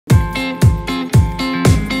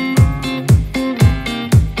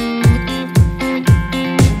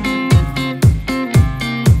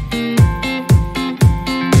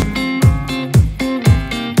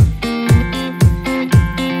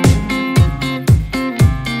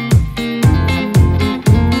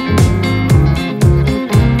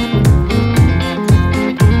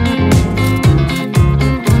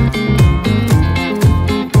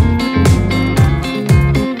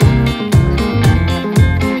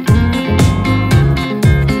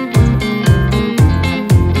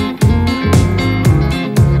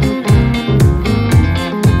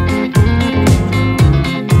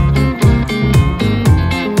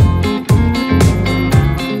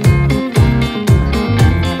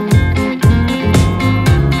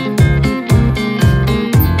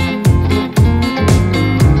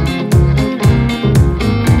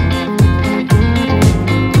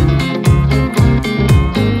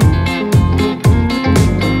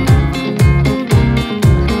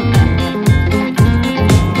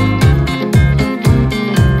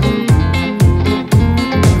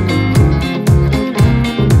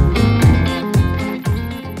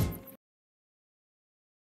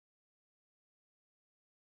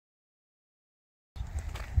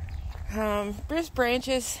There's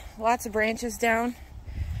branches, lots of branches down.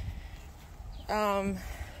 My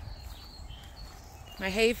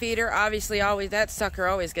hay feeder, obviously, that sucker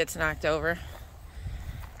always gets knocked over.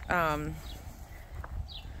 I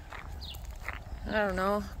don't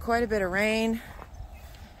know, quite a bit of rain.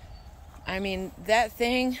 I mean, that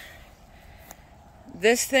thing,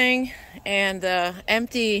 this thing, and the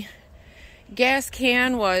empty gas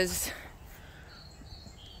can was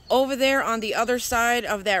over there on the other side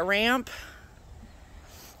of that ramp.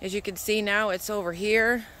 As you can see now, it's over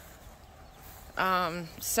here.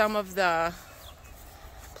 Some of the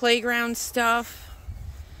playground stuff,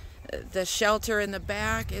 the shelter in the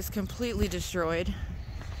back is completely destroyed.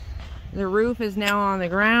 The roof is now on the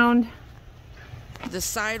ground. The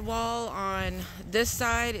sidewall on this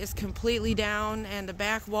side is completely down, and the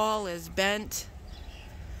back wall is bent.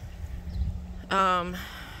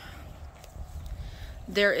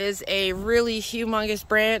 There is a really humongous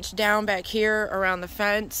branch down back here around the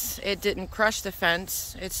fence. It didn't crush the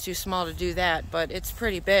fence. It's too small to do that, but it's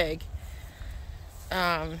pretty big.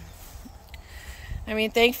 I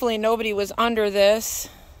mean, thankfully nobody was under this,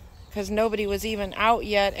 because nobody was even out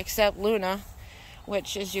yet except Luna,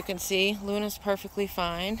 which, as you can see, Luna's perfectly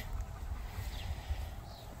fine.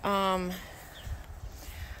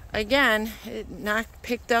 Again, it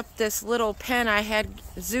picked up this little pen I had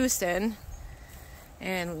Zeus in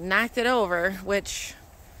and knocked it over, which,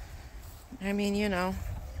 I mean, you know,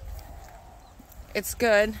 it's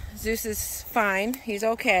good. Zeus is fine. He's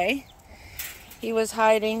okay. He was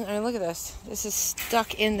hiding. I mean, look at this. This is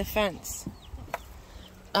stuck in the fence.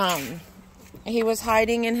 He was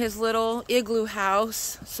hiding in his little igloo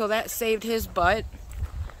house, so that saved his butt.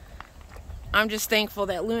 I'm just thankful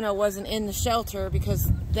that Luna wasn't in the shelter,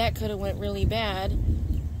 because that could have went really bad.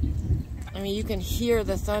 I mean, you can hear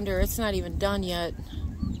the thunder. It's not even done yet.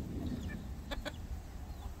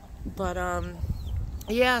 But,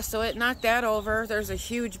 yeah, so it knocked that over. There's a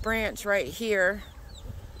huge branch right here.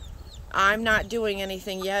 I'm not doing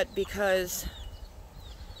anything yet because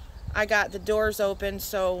I got the doors open,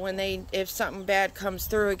 so if something bad comes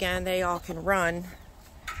through again, they all can run.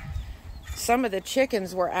 Some of the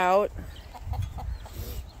chickens were out,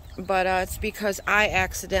 but it's because I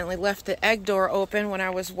accidentally left the egg door open when I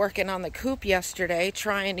was working on the coop yesterday,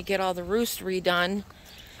 trying to get all the roost redone,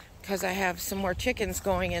 because I have some more chickens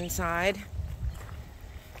going inside.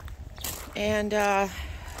 And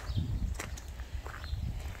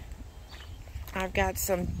I've got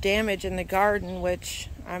some damage in the garden, which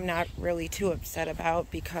I'm not really too upset about,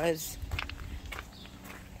 because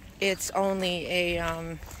it's only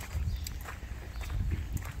a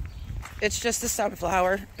it's just a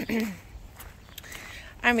sunflower.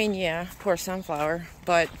 I mean, yeah, poor sunflower,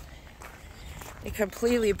 but it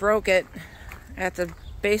completely broke it at the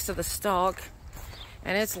base of the stalk,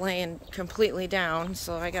 and it's laying completely down,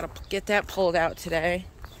 so I gotta get that pulled out today.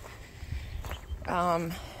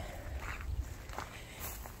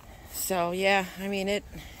 So yeah, I mean, it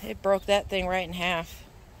broke that thing right in half.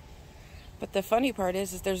 But the funny part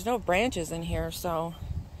is there's no branches in here, so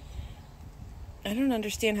I don't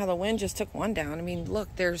understand how the wind just took one down. I mean,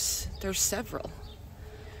 look, there's several.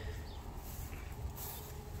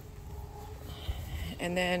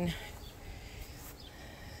 And then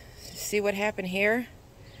see what happened here?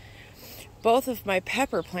 Both of my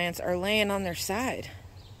pepper plants are laying on their side.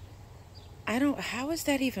 How is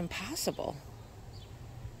that even possible?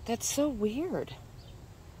 That's so weird.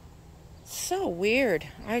 So weird.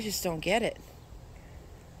 I just don't get it.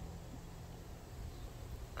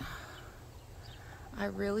 I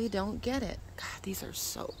really don't get it. God, these are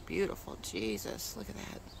so beautiful. Jesus, look at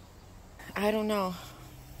that. I don't know.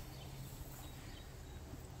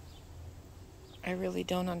 I really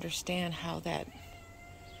don't understand how that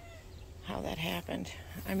happened.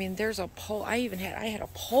 I mean, there's a pole. I had a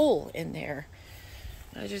pole in there.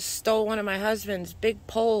 I just stole one of my husband's big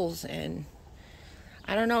poles, and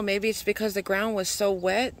I don't know, maybe it's because the ground was so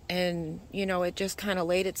wet and, you know, it just kind of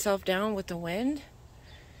laid itself down with the wind.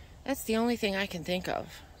 That's the only thing I can think of.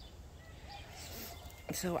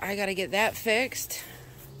 So I got to get that fixed.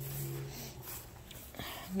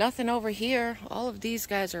 Nothing over here. All of these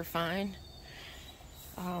guys are fine.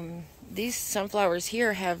 These sunflowers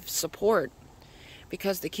here have support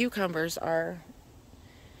because the cucumbers are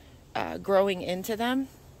growing into them.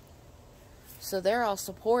 So they're all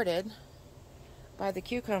supported by the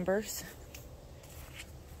cucumbers.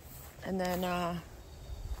 And then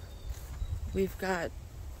we've got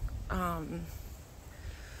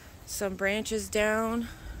some branches down.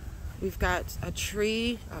 We've got a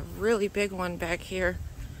tree, a really big one back here.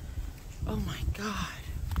 Oh my God.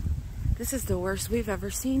 This is the worst we've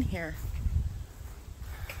ever seen here.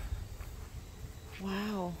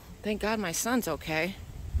 Wow. Thank God my son's okay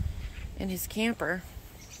in his camper.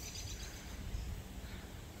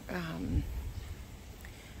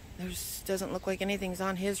 Doesn't look like anything's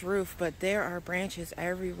on his roof, but there are branches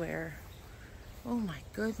everywhere. Oh my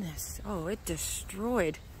goodness. Oh, it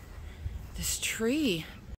destroyed this tree.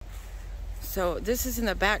 So this is in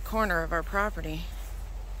the back corner of our property.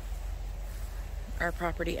 Our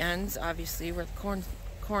property ends, obviously, where the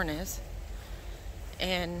corn is.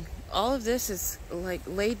 And all of this is like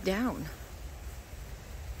laid down.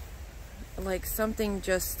 Like something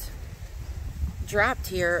just dropped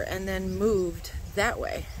here and then moved that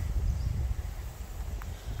way.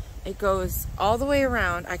 It goes all the way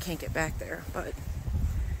around. I can't get back there, but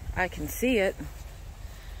I can see it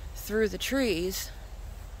through the trees.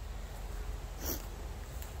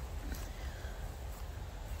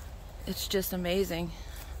 It's just amazing.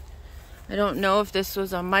 I don't know if this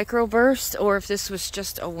was a microburst or if this was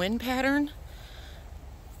just a wind pattern,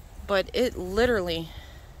 but it literally,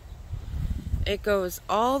 it goes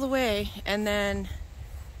all the way, and then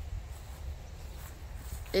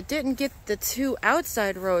it didn't get the two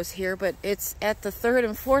outside rows here, but it's at the third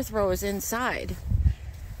and fourth rows inside.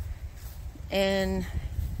 And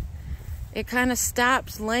it kind of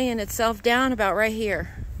stops laying itself down about right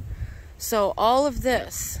here. So all of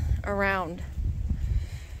this around.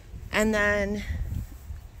 And then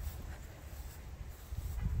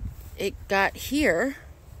it got here.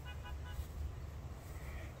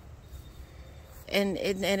 And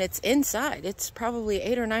it's inside. It's probably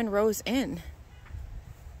 8 or 9 rows in.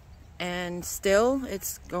 And still,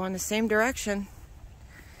 it's going the same direction.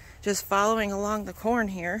 Just following along the corn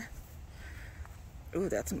here. Ooh,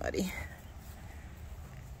 that's muddy.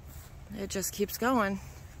 It just keeps going.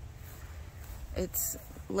 It's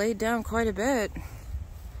laid down quite a bit.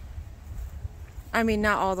 I mean,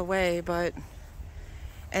 not all the way, but...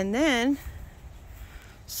 And then,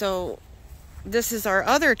 so this is our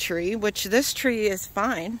other tree, which this tree is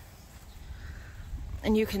fine.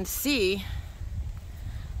 And you can see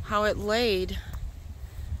how it laid.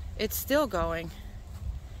 It's still going.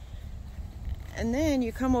 And then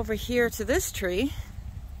you come over here to this tree,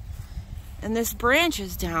 and this branch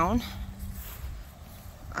is down.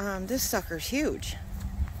 This sucker's huge,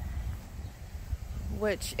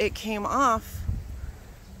 which it came off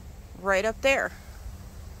right up there.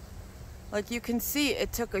 Like you can see,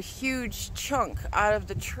 it took a huge chunk out of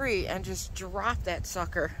the tree and just dropped that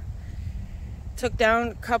sucker. Took down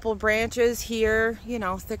a couple branches here, you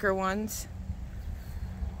know, thicker ones.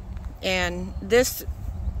 And this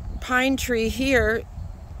pine tree here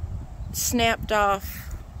snapped off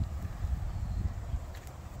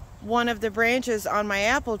one of the branches on my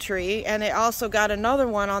apple tree, and it also got another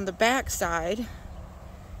one on the back side.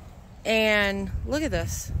 And look at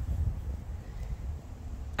this.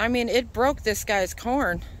 I mean, it broke this guy's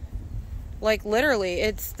corn. Like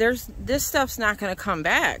literally, this stuff's not gonna come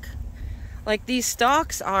back. Like these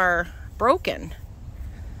stalks are broken.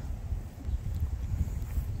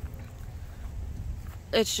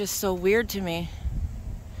 It's just so weird to me.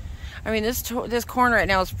 I mean, this corn right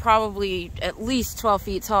now is probably at least 12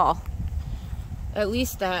 feet tall. At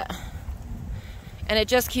least that. And it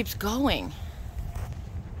just keeps going.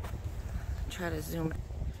 Try to zoom.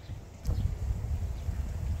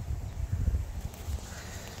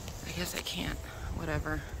 I guess I can't.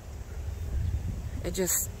 Whatever. It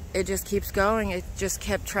just keeps going. It just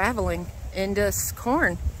kept traveling into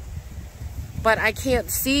corn. But I can't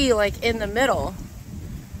see, like, in the middle.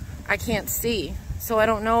 I can't see. So I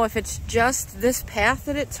don't know if it's just this path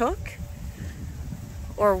that it took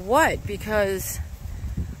or what, because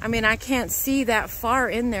I mean, I can't see that far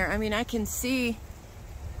in there. I mean, I can see,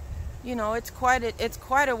 you know, it's quite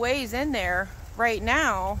a ways in there right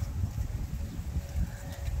now.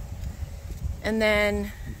 And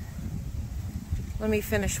then let me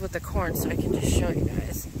finish with the corn so I can just show you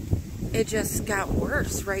guys. It just got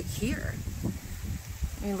worse right here.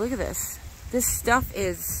 I mean, look at this. This stuff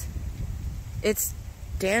it's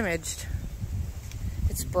damaged.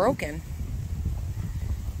 It's broken.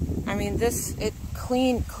 I mean, it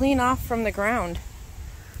clean off from the ground.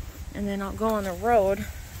 And then I'll go on the road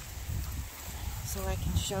so I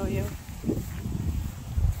can show you.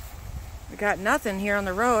 We got nothing here on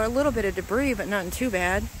the road. A little bit of debris, but nothing too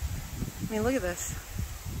bad. I mean, look at this.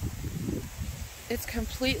 It's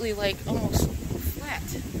completely, like, almost flat.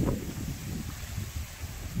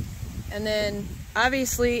 And then,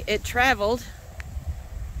 obviously, it traveled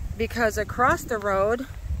because across the road,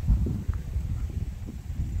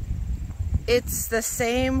 it's the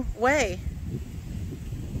same way.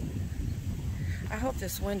 I hope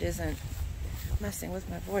this wind isn't messing with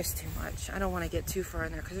my voice too much. I don't want to get too far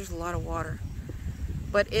in there because there's a lot of water.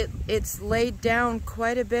 but it's laid down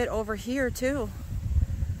quite a bit over here too.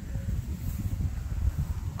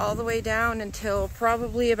 All the way down until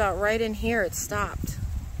probably about right in here it stopped.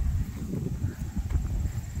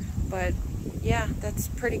 But yeah, that's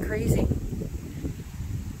pretty crazy.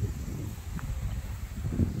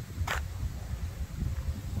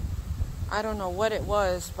 I don't know what it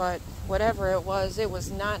was, but whatever it was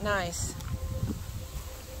not nice.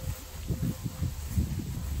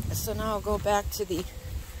 So now I'll go back to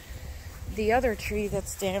the other tree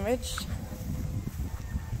that's damaged.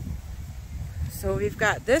 So we've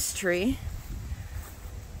got this tree.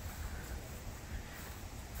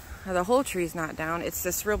 The whole tree's not down. It's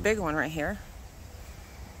this real big one right here.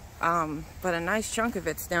 But a nice chunk of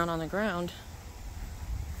it's down on the ground.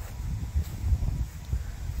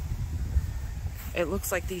 It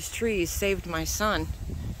looks like these trees saved my son's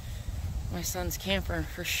camper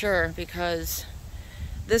for sure, because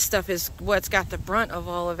this stuff is what's got the brunt of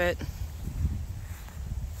all of it.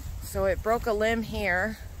 So it broke a limb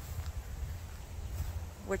here,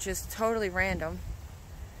 which is totally random.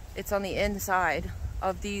 It's on the inside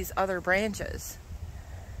of these other branches.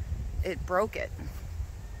 It broke it.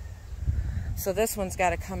 So this one's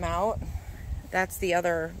got to come out. That's the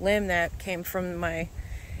other limb that came from my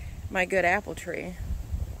good apple tree.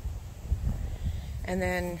 And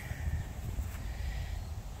then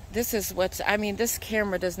this is this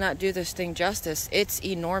camera does not do this thing justice. It's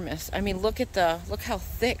enormous. I mean, look how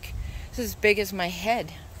thick. This is as big as my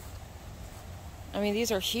head. I mean,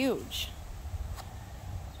 these are huge.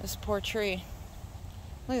 This poor tree.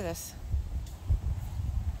 Look at this.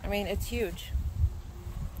 I mean, it's huge.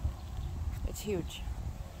 It's huge.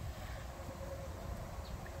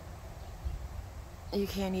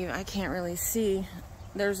 I can't really see.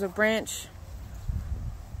 There's a branch.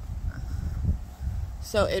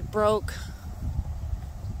 So it broke.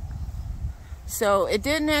 So it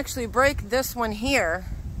didn't actually break this one here,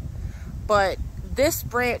 but this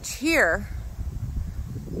branch here,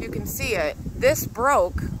 you can see it, this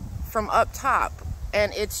broke from up top,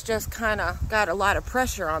 and it's just kind of got a lot of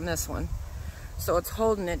pressure on this one. So it's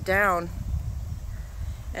holding it down.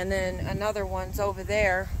 And then another one's over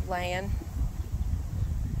there laying.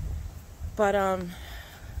 But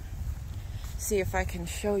see if I can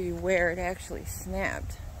show you where it actually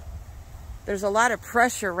snapped. There's a lot of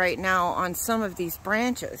pressure right now on some of these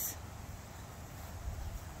branches.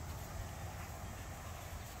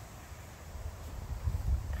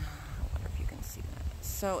 I wonder if you can see that.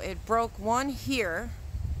 So it broke one here,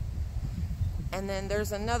 and then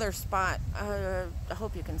there's another spot. I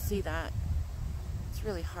hope you can see that. It's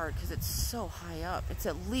really hard because it's so high up. It's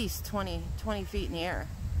at least 20 feet in the air.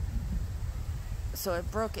 So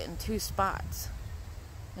it broke it in two spots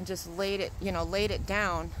and just laid it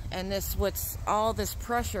down. And all this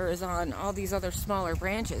pressure is on all these other smaller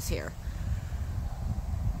branches here.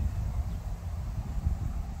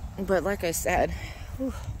 But like I said,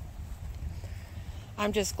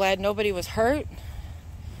 I'm just glad nobody was hurt,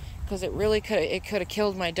 because it could have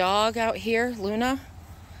killed my dog out here, Luna,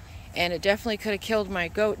 and it definitely could have killed my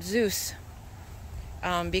goat Zeus,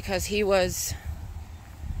 because he was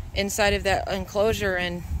inside of that enclosure,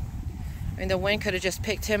 and I mean, the wind could have just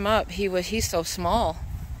picked him up. He's so small.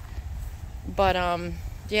 But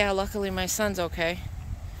yeah, luckily my son's okay.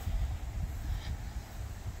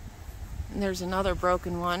 And there's another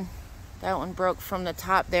broken one. That one broke from the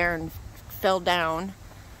top there and fell down.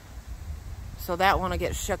 So that one will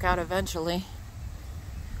get shook out eventually.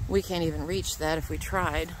 We can't even reach that if we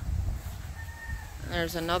tried. And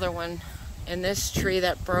there's another one in this tree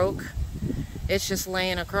that broke. It's just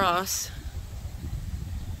laying across.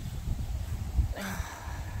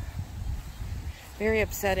 Very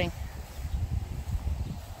upsetting.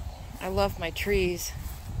 I love my trees.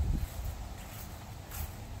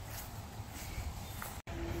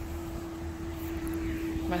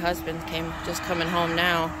 My husband just coming home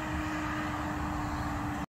now.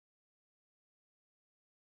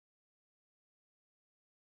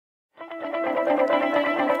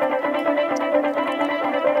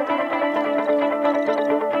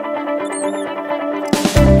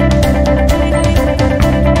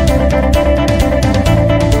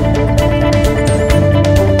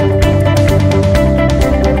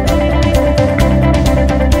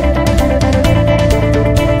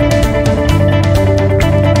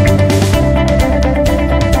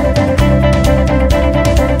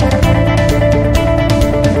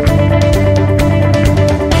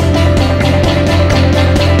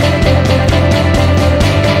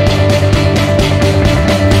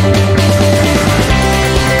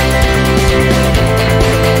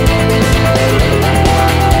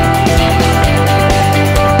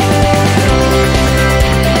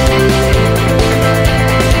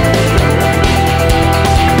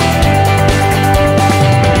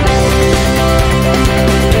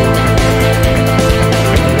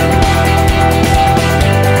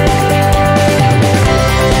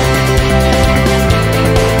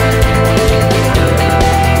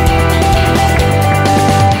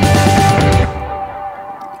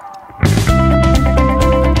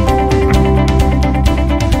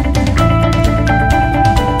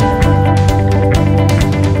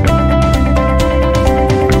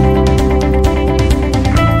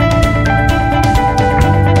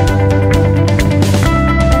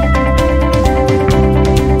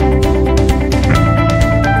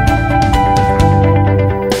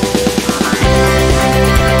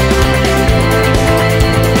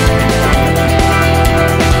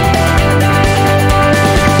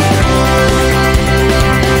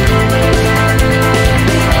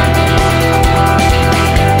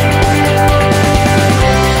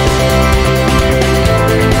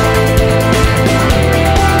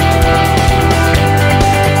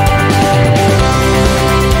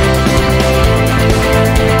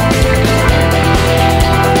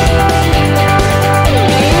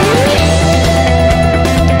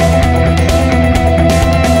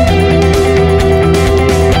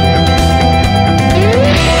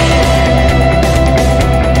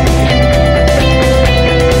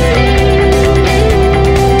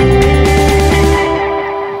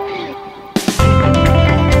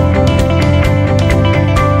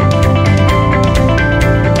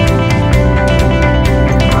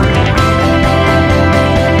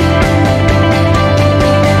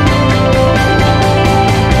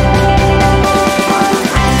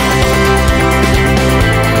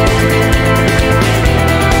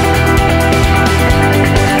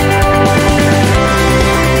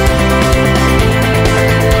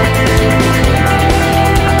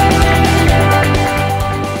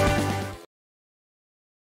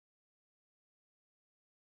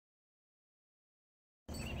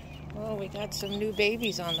 got some new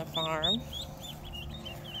babies on the farm.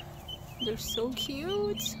 They're so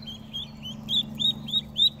cute.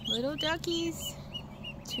 Little duckies.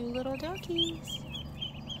 2 little duckies.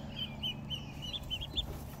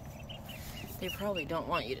 They probably don't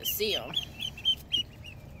want you to see them.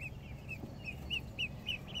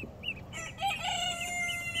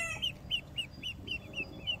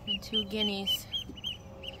 And 2 guineas.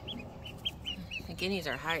 The guineas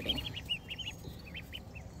are hiding.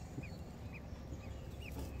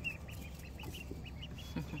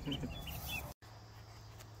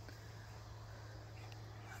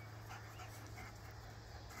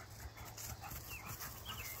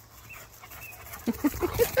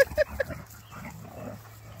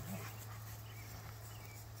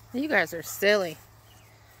 You guys are silly.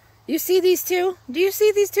 You see these 2? Do you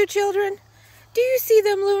see these 2 children? Do you see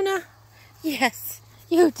them, Luna? Yes,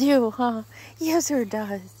 you do, huh? Yes, her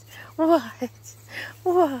does. What?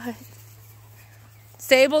 What?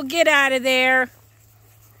 Sable, get out of there.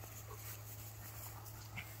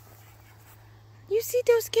 You see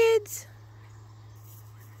those kids?